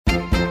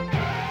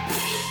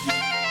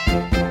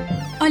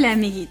Hola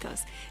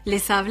amiguitos,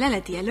 les habla la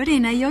tía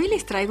Lorena y hoy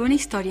les traigo una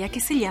historia que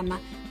se llama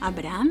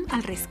Abraham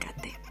al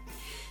rescate.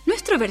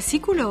 Nuestro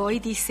versículo hoy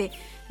dice,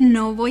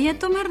 no voy a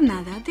tomar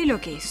nada de lo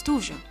que es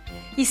tuyo,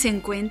 y se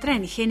encuentra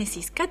en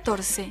Génesis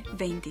 14,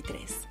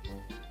 23.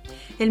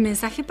 El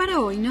mensaje para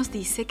hoy nos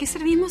dice que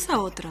servimos a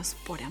otros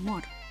por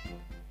amor.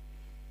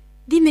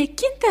 Dime,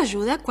 ¿quién te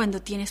ayuda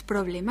cuando tienes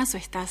problemas o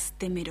estás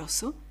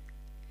temeroso?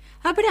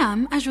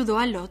 Abraham ayudó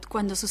a Lot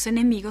cuando sus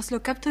enemigos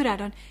lo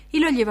capturaron y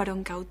lo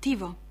llevaron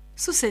cautivo.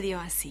 Sucedió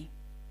así.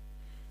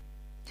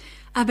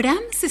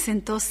 Abraham se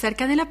sentó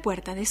cerca de la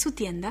puerta de su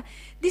tienda,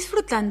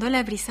 disfrutando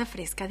la brisa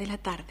fresca de la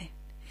tarde.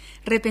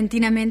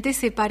 Repentinamente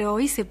se paró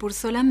y se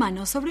puso la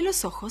mano sobre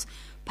los ojos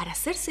para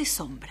hacerse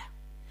sombra.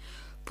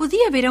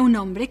 Podía ver a un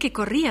hombre que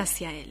corría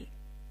hacia él.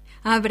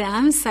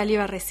 Abraham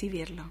salió a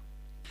recibirlo.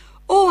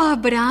 «¡Oh,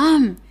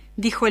 Abraham!»,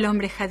 dijo el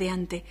hombre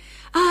jadeante,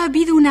 «ha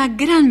habido una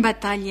gran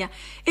batalla.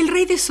 El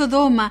rey de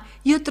Sodoma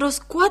y otros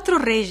 4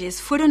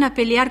 reyes fueron a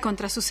pelear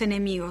contra sus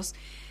enemigos».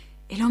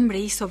 El hombre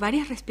hizo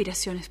varias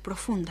respiraciones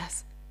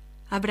profundas.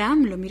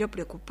 Abraham lo miró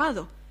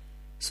preocupado.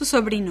 Su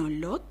sobrino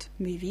Lot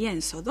vivía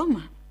en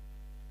Sodoma.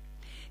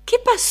 «¿Qué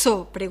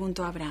pasó?»,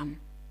 preguntó Abraham.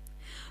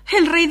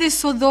 «El rey de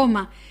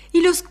Sodoma y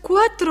los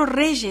 4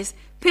 reyes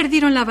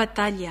perdieron la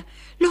batalla.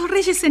 Los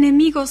reyes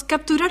enemigos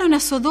capturaron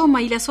a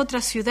Sodoma y las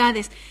otras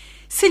ciudades.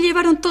 Se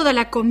llevaron toda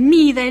la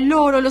comida, el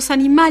oro, los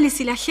animales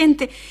y la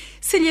gente.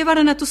 Se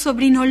llevaron a tu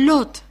sobrino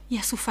Lot y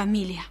a su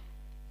familia».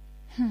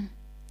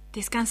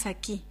 «Descansa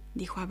aquí»,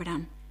 dijo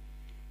Abraham,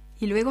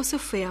 y luego se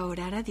fue a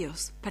orar a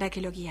Dios para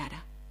que lo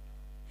guiara.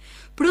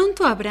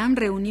 Pronto Abraham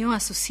reunió a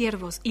sus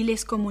siervos y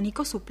les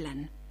comunicó su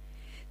plan.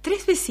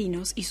 3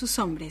 vecinos y sus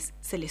hombres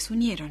se les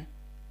unieron.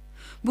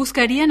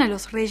 Buscarían a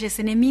los reyes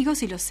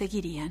enemigos y los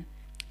seguirían,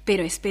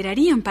 pero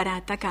esperarían para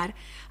atacar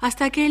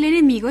hasta que el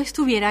enemigo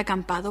estuviera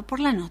acampado por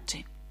la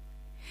noche.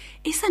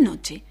 Esa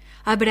noche,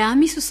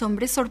 Abraham y sus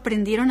hombres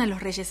sorprendieron a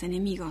los reyes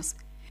enemigos.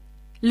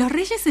 Los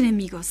reyes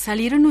enemigos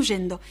salieron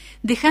huyendo,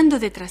 dejando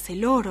detrás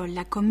el oro,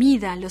 la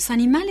comida, los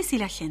animales y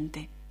la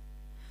gente.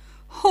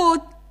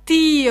 «¡Oh,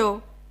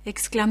 tío!»,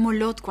 exclamó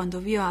Lot cuando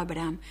vio a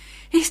Abraham.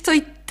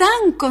 «Estoy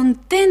tan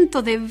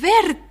contento de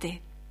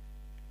verte».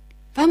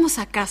 «Vamos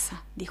a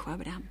casa», dijo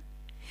Abraham.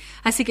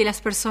 Así que las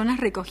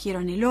personas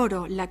recogieron el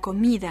oro, la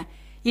comida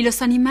y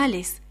los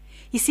animales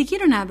y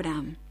siguieron a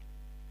Abraham.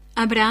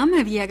 Abraham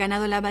había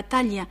ganado la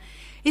batalla.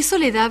 Eso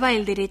le daba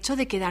el derecho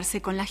de quedarse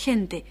con la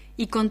gente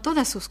y con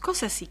todas sus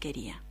cosas si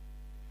quería.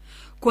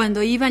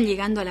 Cuando iban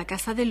llegando a la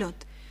casa de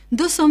Lot,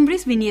 2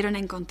 hombres vinieron a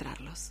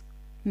encontrarlos.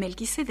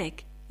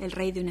 Melquisedec, el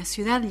rey de una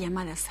ciudad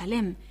llamada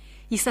Salem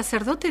y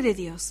sacerdote de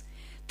Dios,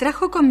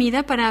 trajo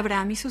comida para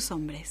Abraham y sus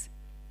hombres.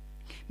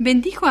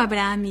 Bendijo a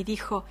Abraham y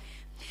dijo: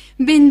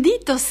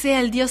 «Bendito sea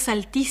el Dios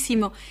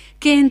Altísimo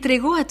que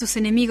entregó a tus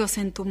enemigos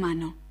en tu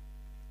mano».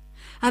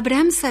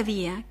 Abraham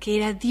sabía que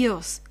era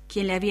Dios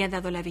quien le había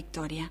dado la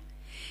victoria.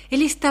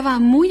 Él estaba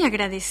muy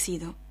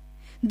agradecido.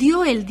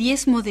 Dio el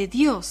diezmo de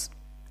Dios,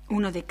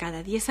 1 de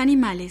cada 10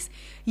 animales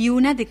y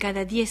 1 de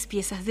cada 10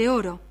 piezas de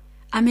oro,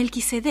 a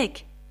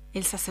Melquisedec,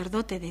 el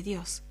sacerdote de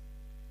Dios.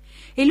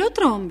 El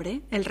otro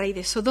hombre, el rey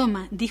de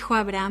Sodoma, dijo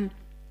a Abraham: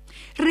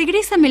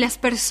 «Regrésame las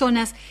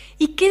personas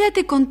y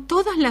quédate con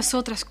todas las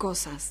otras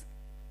cosas».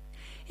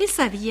 Él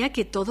sabía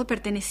que todo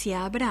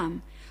pertenecía a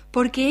Abraham,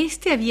 porque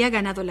éste había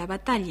ganado la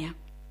batalla.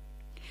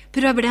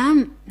 Pero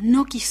Abraham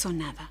no quiso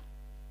nada.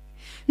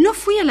 «No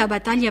fui a la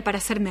batalla para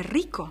hacerme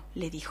rico»,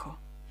 le dijo,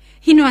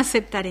 «y no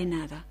aceptaré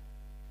nada».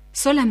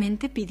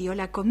 Solamente pidió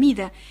la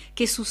comida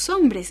que sus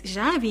hombres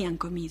ya habían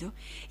comido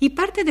y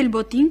parte del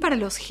botín para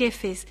los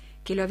jefes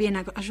que lo habían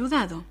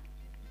ayudado.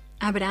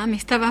 Abraham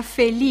estaba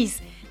feliz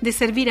de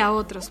servir a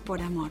otros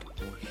por amor.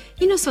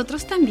 Y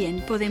nosotros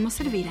también podemos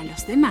servir a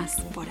los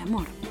demás por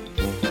amor.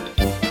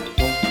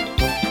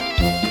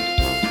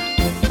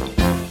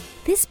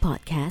 This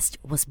podcast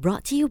was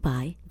brought to you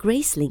by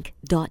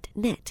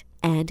Gracelink.net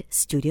and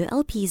Studio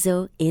El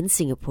Piso in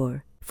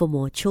Singapore. For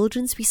more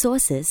children's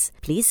resources,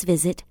 please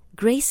visit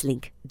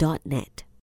Gracelink.net.